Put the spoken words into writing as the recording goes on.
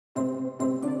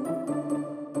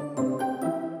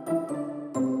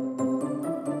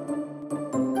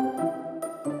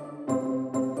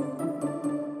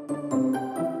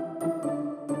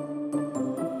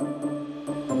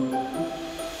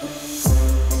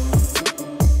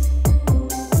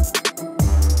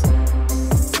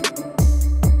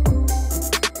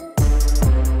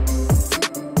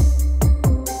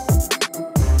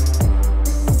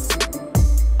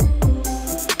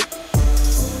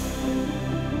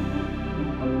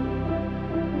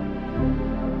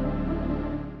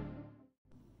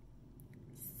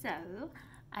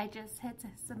I just hit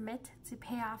submit to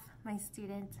pay off my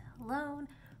student loan,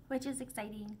 which is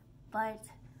exciting, but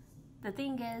the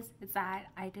thing is that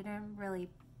I didn't really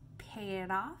pay it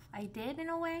off. I did in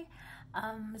a way.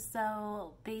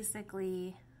 So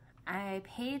basically I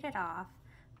paid it off,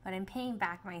 but I'm paying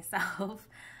back myself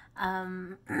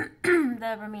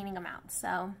the remaining amount.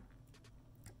 So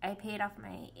I paid off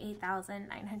my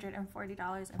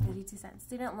 $8,940.52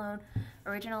 student loan.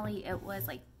 Originally it was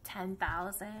like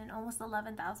 $10,000, almost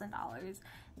 $11,000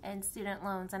 in student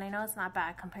loans, and I know it's not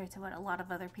bad compared to what a lot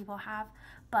of other people have,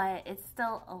 but it's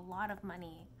still a lot of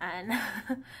money. And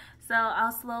so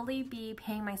I'll slowly be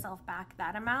paying myself back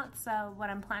that amount. So what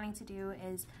I'm planning to do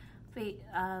is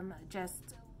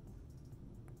just,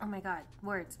 oh my god,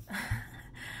 words.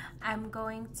 I'm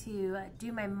going to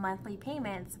do my monthly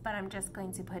payments, but I'm just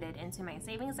going to put it into my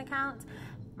savings account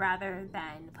rather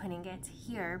than putting it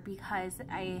here, because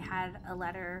I had a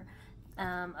letter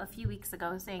a few weeks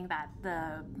ago saying that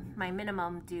my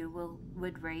minimum due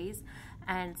would raise,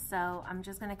 and so I'm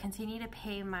just going to continue to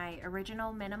pay my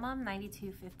original minimum,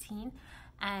 $92.15,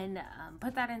 and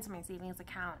put that into my savings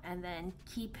account, and then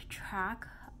keep track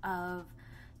of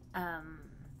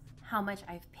how much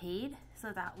I've paid,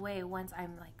 so that way once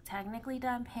I'm like technically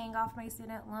done paying off my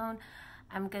student loan,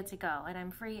 I'm good to go and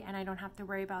I'm free, and I don't have to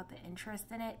worry about the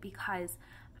interest in it, because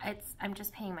I'm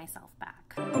just paying myself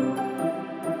back.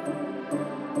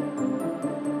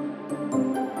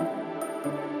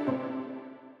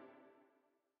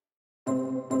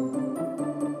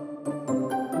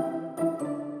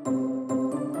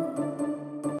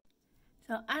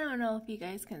 So I don't know if you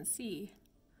guys can see,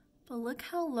 but look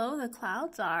how low the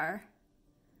clouds are.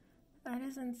 That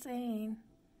is insane.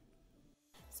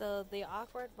 So the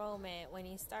awkward moment when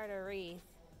you start a wreath,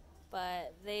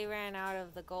 but they ran out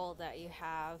of the gold that you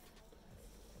have,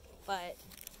 but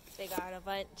they got a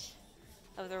bunch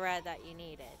of the red that you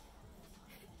needed.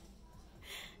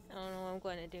 I don't know what I'm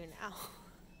going to do now.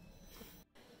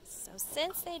 So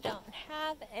since they don't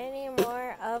have any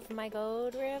more of my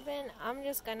gold ribbon, I'm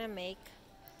just going to make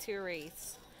 2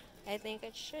 wreaths. I think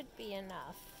it should be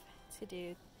enough to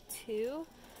do 2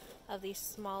 of these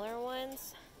smaller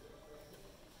ones.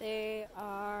 They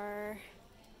are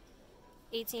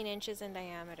 18 inches in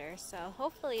diameter, so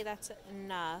hopefully that's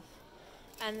enough.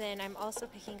 And then I'm also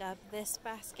picking up this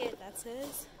basket that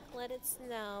says "Let It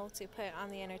Snow" to put on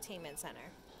the entertainment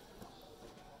center.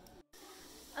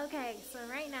 Okay, so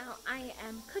right now I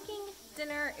am cooking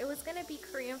dinner. It was gonna be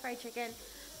Korean fried chicken,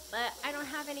 but I don't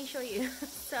have any shoyu,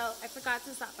 so I forgot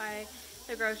to stop by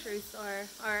the grocery store,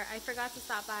 or I forgot to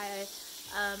stop by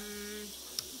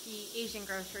the Asian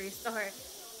grocery store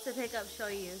to pick up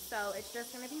shoyu. So it's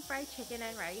just gonna be fried chicken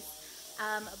and rice,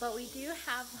 but we do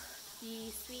have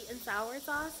the sweet and sour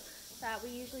sauce that we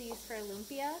usually use for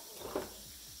lumpia,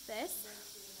 this,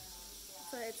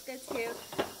 so it's good too.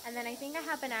 And then I think I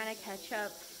have banana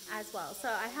ketchup as well, so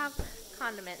I have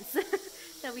condiments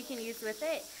that we can use with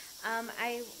it.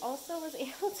 I also was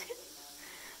able to,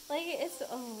 like, it's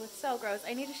so gross.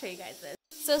 I need to show you guys this.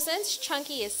 So since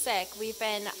Chunky is sick, we've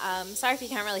been, sorry if you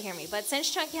can't really hear me, but since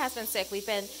Chunky has been sick, we've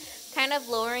been kind of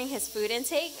lowering his food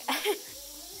intake.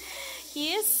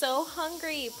 He is so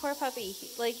hungry, poor puppy.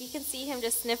 Like, you can see him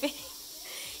just sniffing.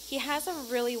 He has a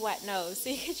really wet nose, so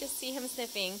you can just see him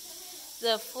sniffing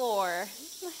the floor.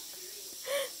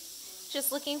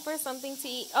 Just looking for something to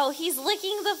eat. Oh, he's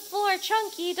licking the floor.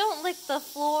 Chunky, don't lick the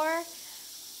floor.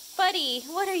 Buddy,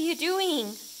 what are you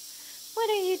doing? What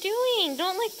are you doing?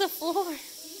 Don't lick the floor.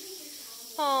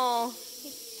 Oh,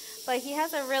 but he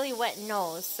has a really wet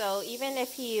nose, so even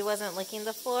if he wasn't licking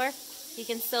the floor, you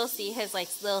can still see his like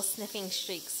little sniffing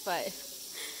streaks. But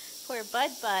poor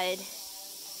Bud,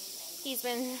 he's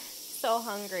been so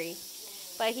hungry,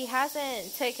 but he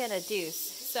hasn't taken a deuce,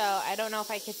 so I don't know if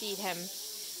I could feed him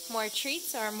more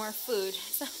treats or more food.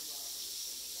 So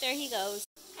there he goes.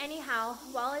 Anyhow,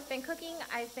 while I've been cooking,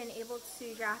 I've been able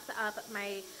to draft up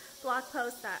my blog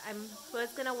post that I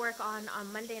was gonna work on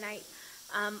Monday night,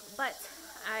 but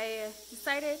I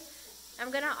decided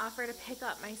I'm gonna offer to pick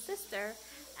up my sister,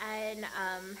 and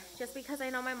just because I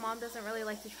know my mom doesn't really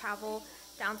like to travel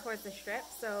down towards the strip,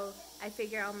 so I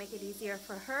figure I'll make it easier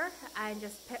for her and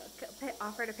just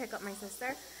offer to pick up my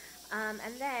sister.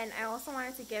 And then I also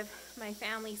wanted to give my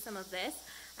family some of this.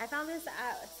 I found this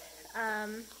at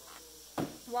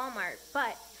Walmart,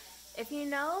 but if you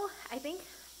know, I think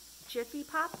Jiffy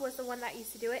Pop was the one that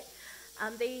used to do it.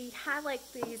 They had like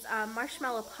these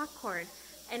marshmallow popcorn,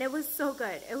 and it was so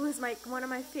good. It was like one of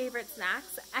my favorite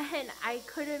snacks, and I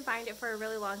couldn't find it for a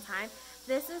really long time.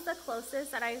 This is the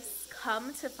closest that I've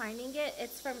come to finding it.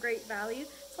 It's from Great Value.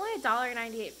 It's only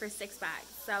 $1.98 for 6 bags.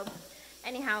 So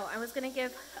Anyhow, I was gonna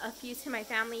give a few to my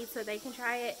family so they can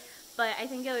try it, but I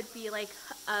think it would be like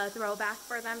a throwback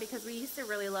for them because we used to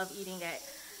really love eating it.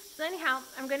 So anyhow,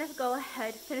 I'm gonna go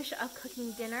ahead, finish up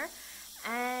cooking dinner,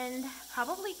 and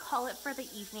probably call it for the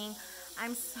evening.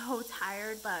 I'm so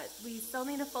tired, but we still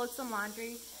need to fold some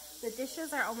laundry. The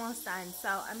dishes are almost done, so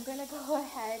I'm gonna go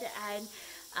ahead and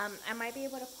I might be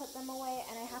able to put them away,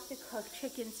 and I have to cook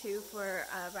chicken too for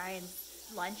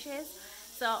Ryan's lunches.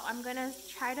 So I'm gonna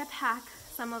try to pack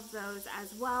some of those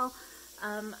as well.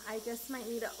 I just might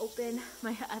need to open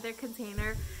my other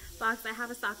container box. I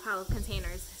have a stockpile of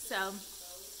containers, so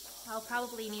I'll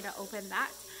probably need to open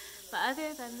that. But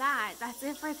other than that, that's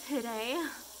it for today.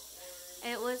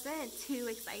 It wasn't too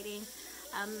exciting,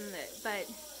 but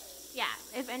yeah,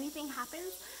 if anything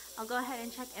happens, I'll go ahead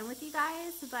and check in with you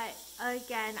guys. But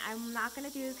again, I'm not going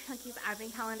to do Chunky's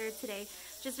advent calendar today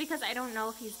just because I don't know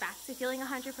if he's back to feeling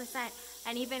 100%.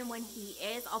 And even when he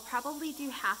is, I'll probably do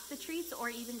half the treats or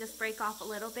even just break off a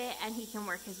little bit and he can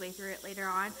work his way through it later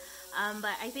on.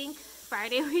 But I think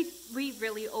Friday we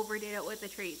really overdid it with the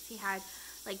treats. He had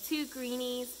like 2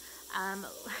 greenies.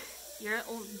 Your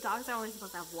dogs are only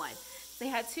supposed to have 1. So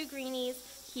he had 2 greenies.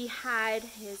 He had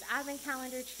his advent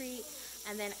calendar treat,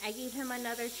 and then I gave him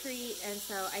another treat, and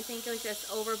so I think it was just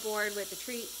overboard with the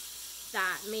treats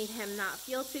that made him not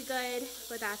feel too good,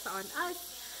 but that's on us.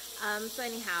 So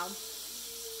anyhow,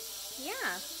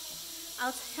 yeah,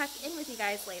 I'll check in with you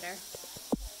guys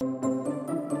later.